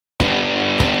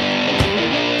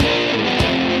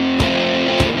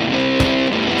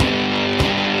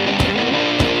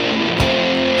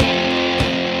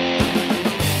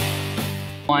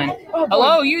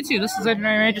Yo, YouTube, this is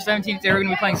Major 17. Today we're going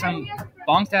to be playing some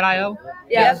bonk.io.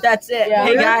 Yeah, that's it. Yeah.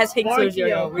 Hey guys, hey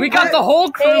Sergio. We got the whole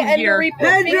crew here.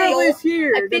 Pedro is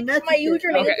here. I fixed my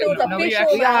username so it's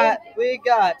official. We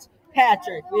got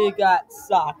Patrick, we got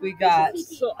Sock, we got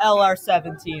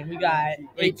LR17, we got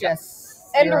HS.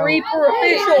 And the Reaper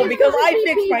official because I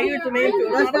fixed my username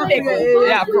so it's not official.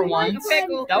 Yeah, for once. That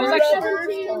was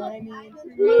actually...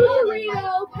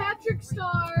 Burrito, Patrick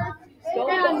Star.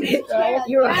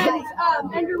 You're right.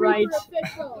 Right.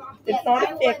 It's not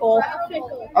a pickle.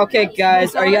 Okay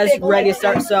guys, are you guys ready to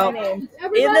start? So, in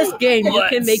this game, you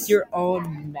can make your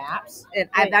own maps, and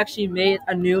I've actually made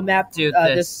a new map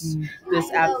this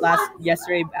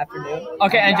yesterday afternoon.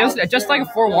 Okay, and just like a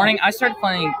forewarning, I started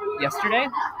playing yesterday.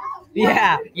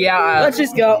 Yeah. Let's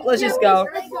just go.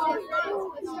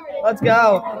 Let's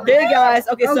go. Hey guys.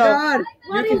 Okay, Oh so God.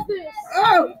 What is this?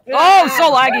 Oh,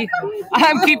 so laggy.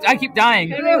 I keep dying.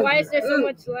 Henry, why is there so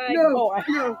much lag? No.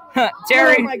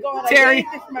 Terry. Oh my God, Terry. I hate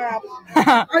this map.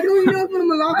 I don't know if I'm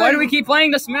alive. Why do we keep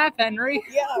playing this map, Henry?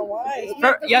 Yeah, why?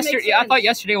 Yesterday, I thought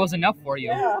yesterday was enough for you.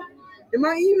 Yeah. Am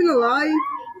I even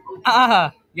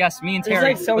alive? Yes, me and There's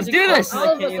Terry. like so Let's many do this. cars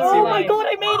I can't Oh see. my God,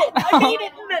 I made it! I made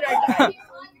it! And then I died.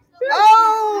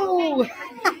 Oh!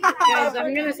 Guys,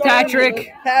 I'm gonna start.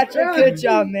 Patrick. Patrick, good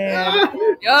job, man.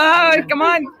 Come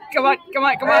on.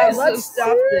 Let's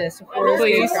stop this before this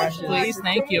game crashes. Please,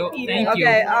 thank you.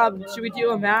 Okay, should we do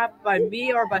a map by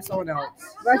me or by someone else?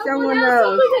 By someone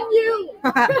else.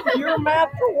 Your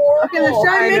map for war. Okay, let's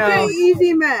try and make I know. an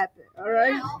easy map. All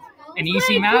right. An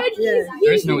easy map? Yeah.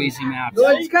 There's no easy maps.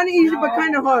 Well, it's kind of easy, but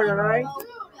kind of hard. All right.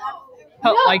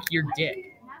 Like your dick.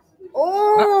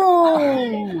 Oh!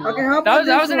 Okay. How about That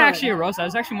this wasn't one? actually a roast. That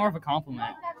was actually more of a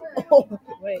compliment.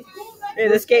 Wait. Hey,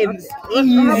 this game's How about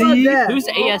easy. that? Who's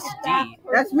ASD?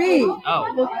 That's me.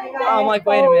 Oh, I'm like,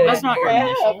 wait a minute. that's not your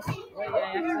initials.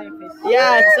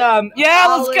 Yeah, it's Yeah,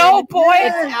 let's go, boy.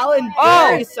 It's Alan Oh,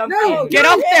 Berry something. no. Get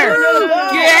up there.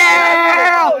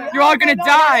 Yeah! You're all gonna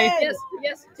die.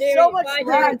 Yes, So much Terry,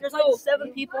 lag. There's like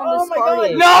 7 people in this my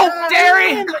party. God. No,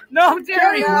 Terry. No,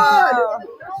 Terry.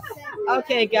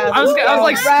 Okay, guys. I was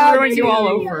like round screwing you all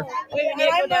 2. over. Wait,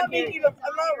 I'm not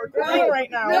recording right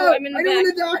now. No, I'm in the I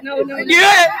don't back. want to die. No.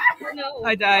 Yeah. No.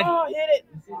 I died. Oh, hit it.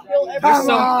 Kill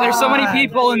everyone. There's so many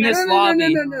people in this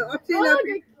lobby. No. I'm saying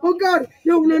that. Oh God.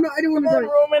 No. I don't want to die.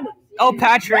 Roman. Oh,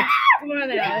 Patrick. Come on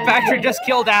there. Patrick just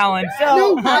killed Alan. So,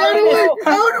 No. How do I?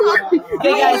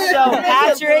 okay, guys. So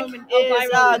Patrick is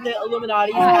Oh, the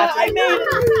Illuminati. I made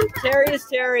it. Terry is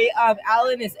Terry.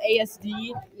 Alan is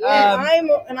ASD. I'm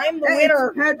the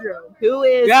winner. Pedro. Who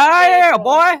is? Yeah,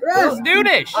 boy. Let's do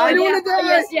this. I don't want to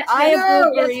die. Yes. I am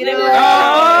No. Blue Burrito.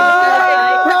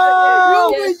 Oh! No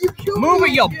way, you killed me. Move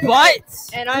it, your butts.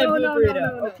 And I am Blue No.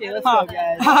 Burrito. Okay, let's go,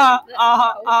 guys.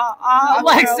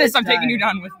 Alexis, I'm taking you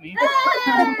down with me.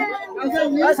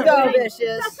 Let's go, Vicious.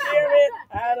 Damn it,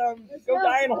 Adam. Go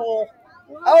die in a hole.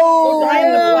 Oh! Go die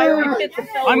in the fiery pits of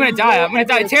hell. I'm gonna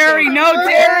die. Terry, no,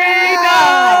 Terry,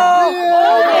 no.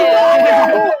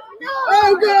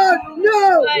 Oh God,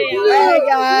 no! Hey,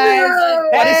 guys.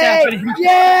 What is happening?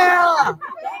 Yeah!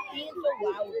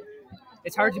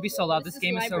 It's hard to be so loud. This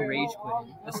game is so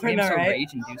rage-quitting. This game is know, so right?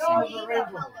 rage-inducing.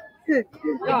 If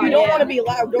you don't want to be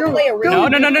loud, don't play a real No.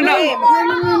 game.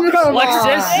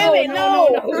 Alexis. Damn it, no.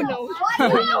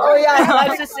 Oh, yeah,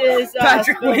 Alexis is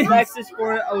Patrick wins. Alexis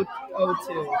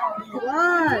 402.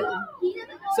 Why?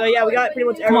 So, yeah, we got pretty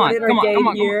much everyone in our game come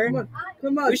on. here.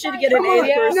 Come on. We should get an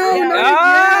 8th person. No, no.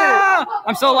 Ah!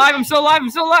 I'm so alive.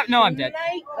 No, I'm dead.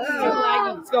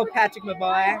 Let's go, Patrick, my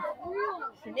boy.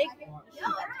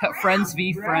 Friends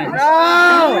v friends.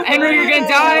 No! Henry, you're gonna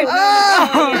die.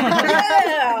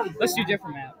 Oh! Let's do a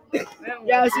different map.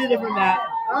 Yeah, let's do a different map.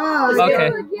 Oh,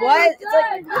 Okay. What?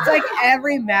 It's like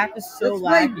every map is so let's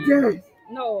play laggy. death.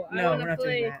 No, I No, want we're to not doing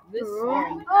play that. this.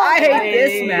 I hate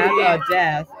this map.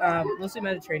 Death. Let's do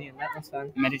Mediterranean. That was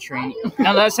fun. Mediterranean.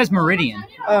 No, that says Meridian.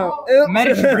 Oh, oops.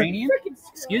 Mediterranean?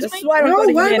 Excuse This me? is why I don't No, go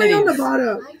to why am I on the humanities.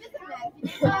 bottom?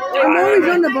 I'm always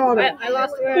on the bottom. I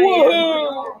lost where I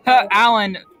am.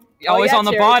 Alan, always yeah, on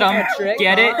the Terry, bottom. Patrick.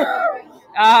 Get it?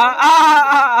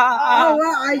 Oh,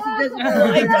 wow, I see I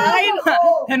died.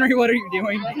 Henry, what are you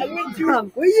doing? I went too.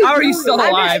 How are you still I'm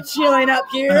alive? just chilling up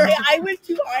here. I went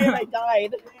too high and I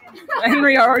died.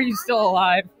 Henry, how are you still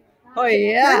alive? Oh,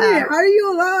 Henry, yeah. how are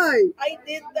you alive? I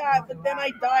did that, but then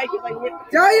I died because I went.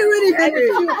 Die already, I Henry.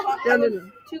 was too high. I No. was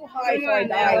too high, so I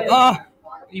died. Oh,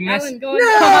 you missed. Alan, go No! on.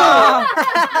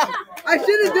 I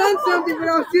should have done something, but I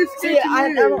was too See,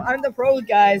 scared to move. I'm the pro,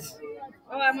 guys.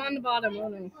 Oh, I'm on the bottom. Oh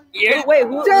no. Yeah. Wait,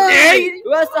 who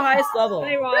has the highest level?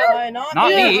 Hey, Rob. Not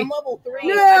me. I'm level 3.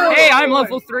 No. Hey, I'm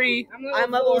level 3.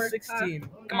 I'm level 4. 16.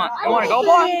 Come on. You want to go,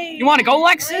 boy? You want to go,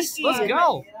 Lexus? Let's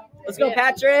go. Let's go,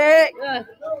 Patrick.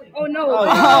 Oh no.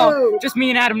 Oh, just me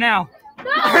and Adam now.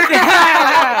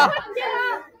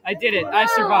 I did it. I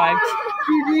survived.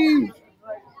 GG.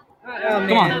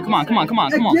 Come on. Come on.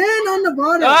 Again on the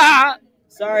bottom. Ah!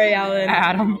 Sorry, Alan.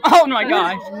 Adam. Oh my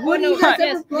gosh. What do you guys have a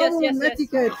Yes, problem yes, with yes.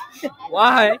 etiquette?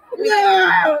 Why?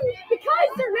 No. Because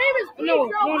their name is No.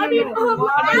 Pedro. No. I mean, I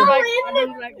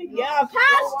don't like. Yeah.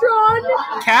 Castron.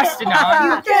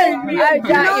 Castodon. I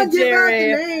got you,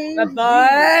 Jerry.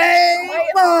 Bye-bye.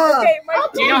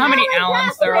 Do you know how many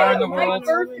Allens there are in the My world?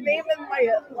 first name and my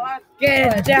last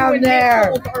Get it down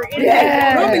there.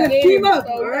 Yeah. Roman, let's team up,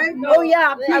 alright? Oh,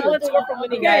 yeah. I won't score from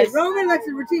winning, Okay, guys. Roman, let's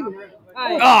we're teaming.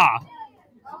 Ah.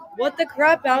 What the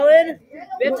crap, Alan?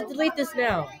 We have to delete this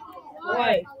now.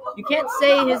 Why? You can't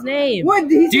say his name. What?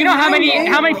 Do you know how many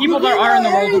people there are in the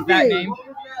world with that Everything. name?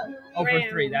 Over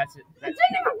 3. That's it. I didn't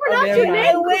even pronounce your I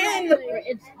name. win.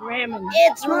 It's ramen.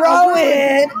 It's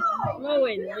Rowan.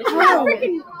 Rowan.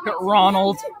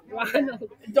 Ronald. Ronald.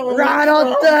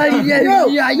 Ronald.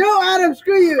 No, Adam,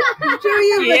 screw you. Screw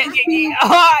you.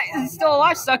 It's still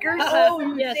alive, suckers.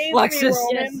 Oh, yes. Lexus.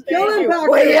 Yes. Kill him,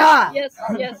 Patrick. Wait, yeah. Yes.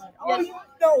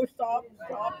 No, stop.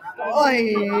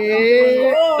 Oi.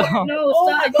 No,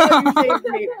 Oh my stop. god, you saved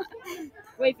me.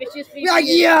 Wait, fishes.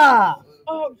 Yeah.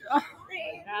 Oh,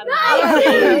 Nice,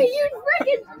 you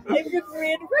freaking. I just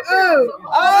ran.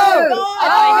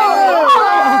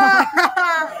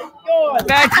 Oh.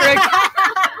 Patrick.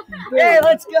 Hey,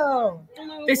 let's go.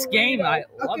 This game, I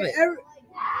love Okay, it.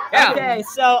 Yeah. Okay,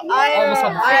 so Almost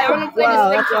level wow,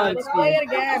 that's on Let's play it speed.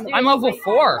 again. I'm level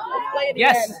 4. Let's play it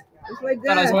Yes. again. It's like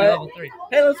Thought I was that. only level 3.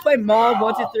 Hey, let's play Mom.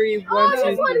 1, 2, 3. 1, Oh, 2,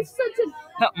 this one 3. is such a.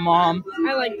 Mom.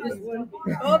 I like this one.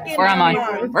 Okay, Where am I?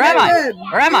 Mom. Where am I?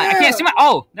 Where am I? I can't see my.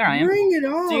 Oh, there I am. Bring it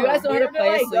on. Do you guys know how to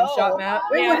play a slingshot map?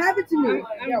 Wait, what happened to me?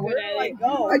 I'm Yeah, good where at do I it.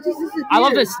 go? I just disappeared. I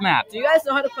love this map. Do you guys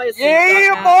know how to play a slingshot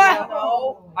Yeah, map? boy.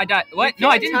 No. I died. What? No,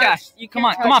 I didn't dash. You Come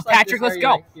can't on, come on, touch, like, Patrick. this Let's area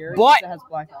go. right here, What? that has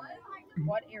black on it.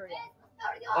 What area?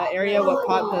 That area what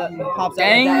pops out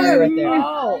Dang. of that area right there.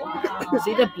 Oh.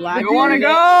 See the black? You want to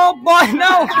go? Boy,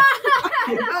 no.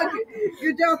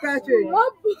 Good job, Patrick.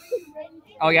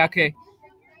 Oh yeah, okay.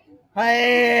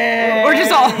 Hey. We're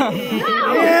just all.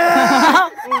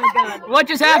 Oh my god. What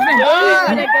just happened?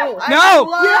 Where'd I go? No.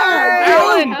 Yeah.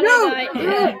 Alan. How No. did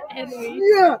I? Henry.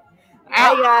 Yeah.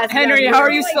 Hey guys, Henry, how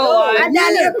are you still alive? I'm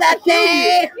down here, Pepe.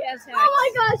 Yes, Oh my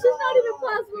gosh, it's not even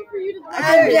possible for you to.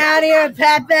 I'm down here,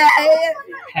 Pepe.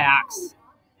 Hacks.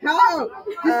 How?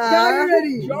 Just die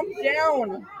ready. Jump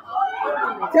down.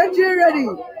 Attention ready.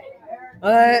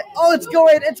 Oh, it's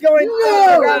going. It's going. No.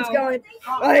 The ground's going.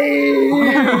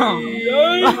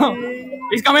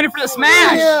 He's coming in for the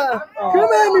smash. Yeah. Come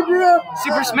at me, bro.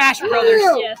 Super Smash Brothers.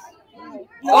 Yes.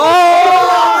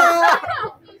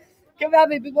 Oh. Come at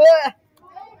me, people.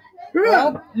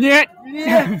 Bro, Yeah.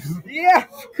 Yeah. Yeah.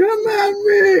 come at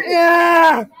me.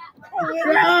 Yeah.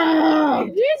 Ah.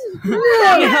 Jesus No.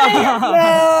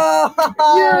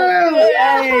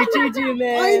 Yeah. Hey, GG, I am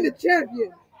man. the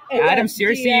champion. Adam,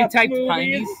 seriously, you typed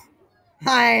Pineys?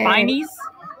 Hi. Pineys?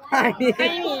 Hi.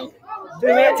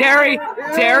 Terry?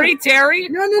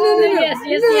 No. Yes.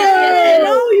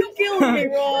 No, you killed me,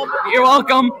 Rob. You're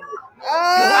welcome.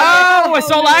 Oh, it's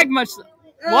so lag much.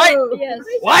 What? Oh. Yes.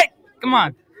 What? Come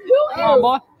on. Come on,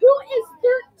 boy. Who is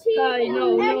 13?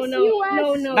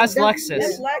 No. That's It's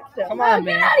Lexus. Lexus. Come on,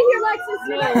 Get man. out of here, Lexus.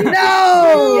 No.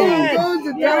 Those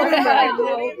are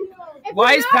down.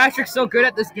 Why is Patrick so good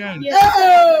at this game?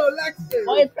 Oh,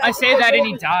 Lexus. I say that and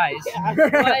he dies. I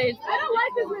don't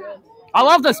like this one. I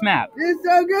love this map. It's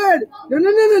so good.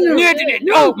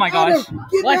 No. Oh my gosh. Adam,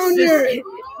 get down Lexus. there.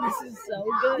 This is so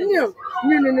good. No.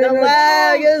 The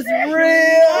lag is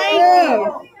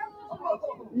real.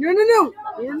 No.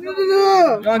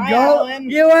 Wanna go?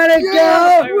 You wanna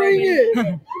Yeah, go? bring it.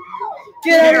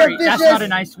 Get out Terry, of that's not a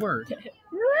nice word.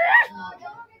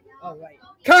 All right.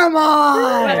 Come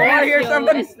on. wanna hear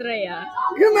something? Estrella.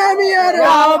 Come at me, Adam.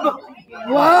 Rob.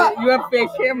 What? You have face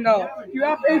cam? No. You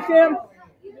have face cam?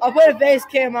 I'll put a face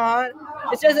cam on.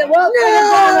 It says it. Well,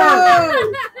 No.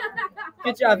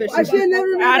 good job, I Fisher. should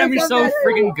never made Adam, you're myself so that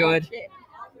freaking good.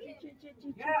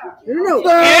 No.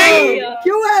 Hey!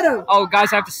 Kill Adam. Oh,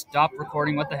 guys, I have to stop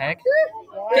recording. What the heck?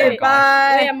 Okay, Wait,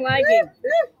 bye. I'm lagging.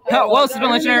 Well, this has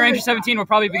been Legendary Ranger 17. We're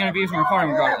probably going to be using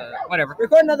recording. Whatever.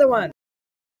 Record another one.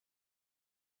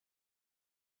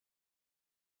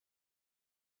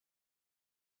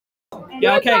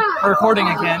 Yeah, okay. We're recording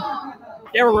again.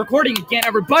 Yeah, we're recording again,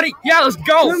 everybody. Yeah, let's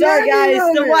go. Sorry, guys.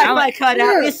 The Wi-Fi cut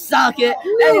out. You suck it.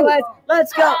 Anyways,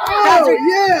 let's go. Patrick.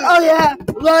 Oh, yeah.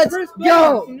 Let's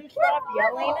go. Can you stop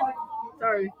yelling?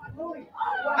 Sorry.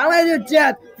 I want to do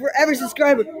death for every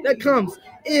subscriber that comes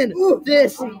in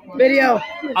this video.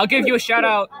 I'll give you a shout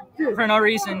out for no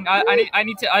reason. I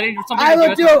need something I to do will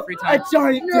with do my free a time.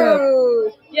 giant death.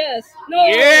 No. Yes. No.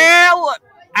 Yeah,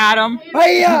 Adam.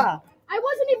 Hiya! I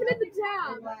wasn't even in the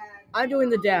tab. I'm doing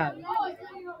the dab.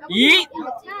 Yeet. In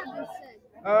the tab, I said.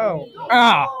 Oh.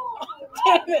 Ah.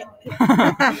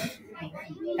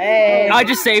 Hey. I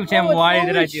just saved him. Why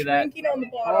did I do that? You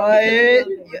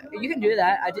can do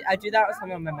that. I do that with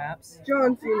some of my maps.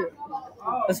 John Cena.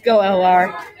 Let's go,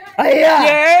 LR. Hiya!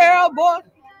 Yeah, boy.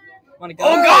 Wanna go?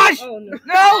 Oh gosh! Oh no.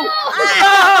 No!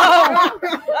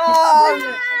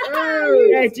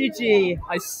 Hey, GG.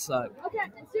 I suck. Okay,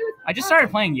 let's do it. I just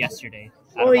started playing yesterday.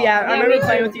 Oh yeah, I Yeah, remember me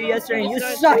playing too. with you yesterday, and you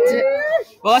sucked it.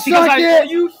 Well, that's because Suck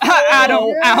it.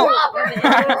 Adam, out.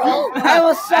 I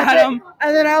will suck Adam. it,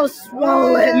 and then I will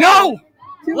swallow it. No!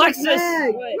 Too much Lexus.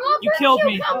 lag. What? You killed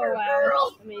me. Oh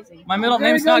wow. Amazing. My middle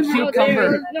name's not No,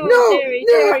 Cucumber. No, No, Terry,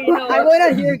 no. Terry, no. I'm going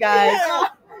on here, guys.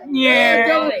 Yeah.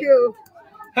 Double kill.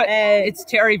 Hey. It's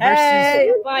Terry versus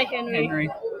Hey. Bye, Henry. Henry.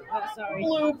 Oh, sorry.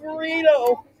 Blue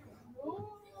burrito.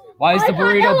 Why is the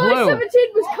burrito blue? 17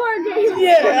 was card game.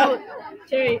 Yeah.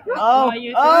 Terry. Oh,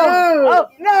 you no!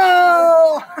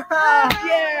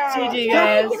 Yeah. GG,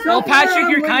 guys. Well, Patrick,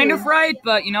 you're kind of right,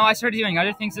 but you know, I started doing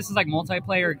other things. This is like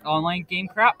multiplayer online game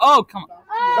crap. Oh, come on.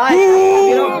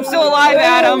 Bye. I'm still alive,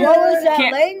 Adam. What was that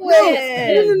Can't-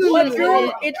 language? What's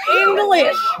wrong? It's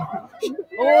English.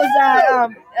 What was that?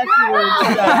 F word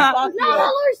stuff?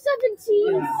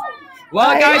 $17.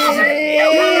 Well, guys, this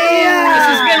Yeah.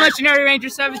 has been Legendary Ranger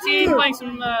 17 playing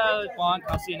some Bonk.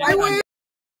 I'll see you next time.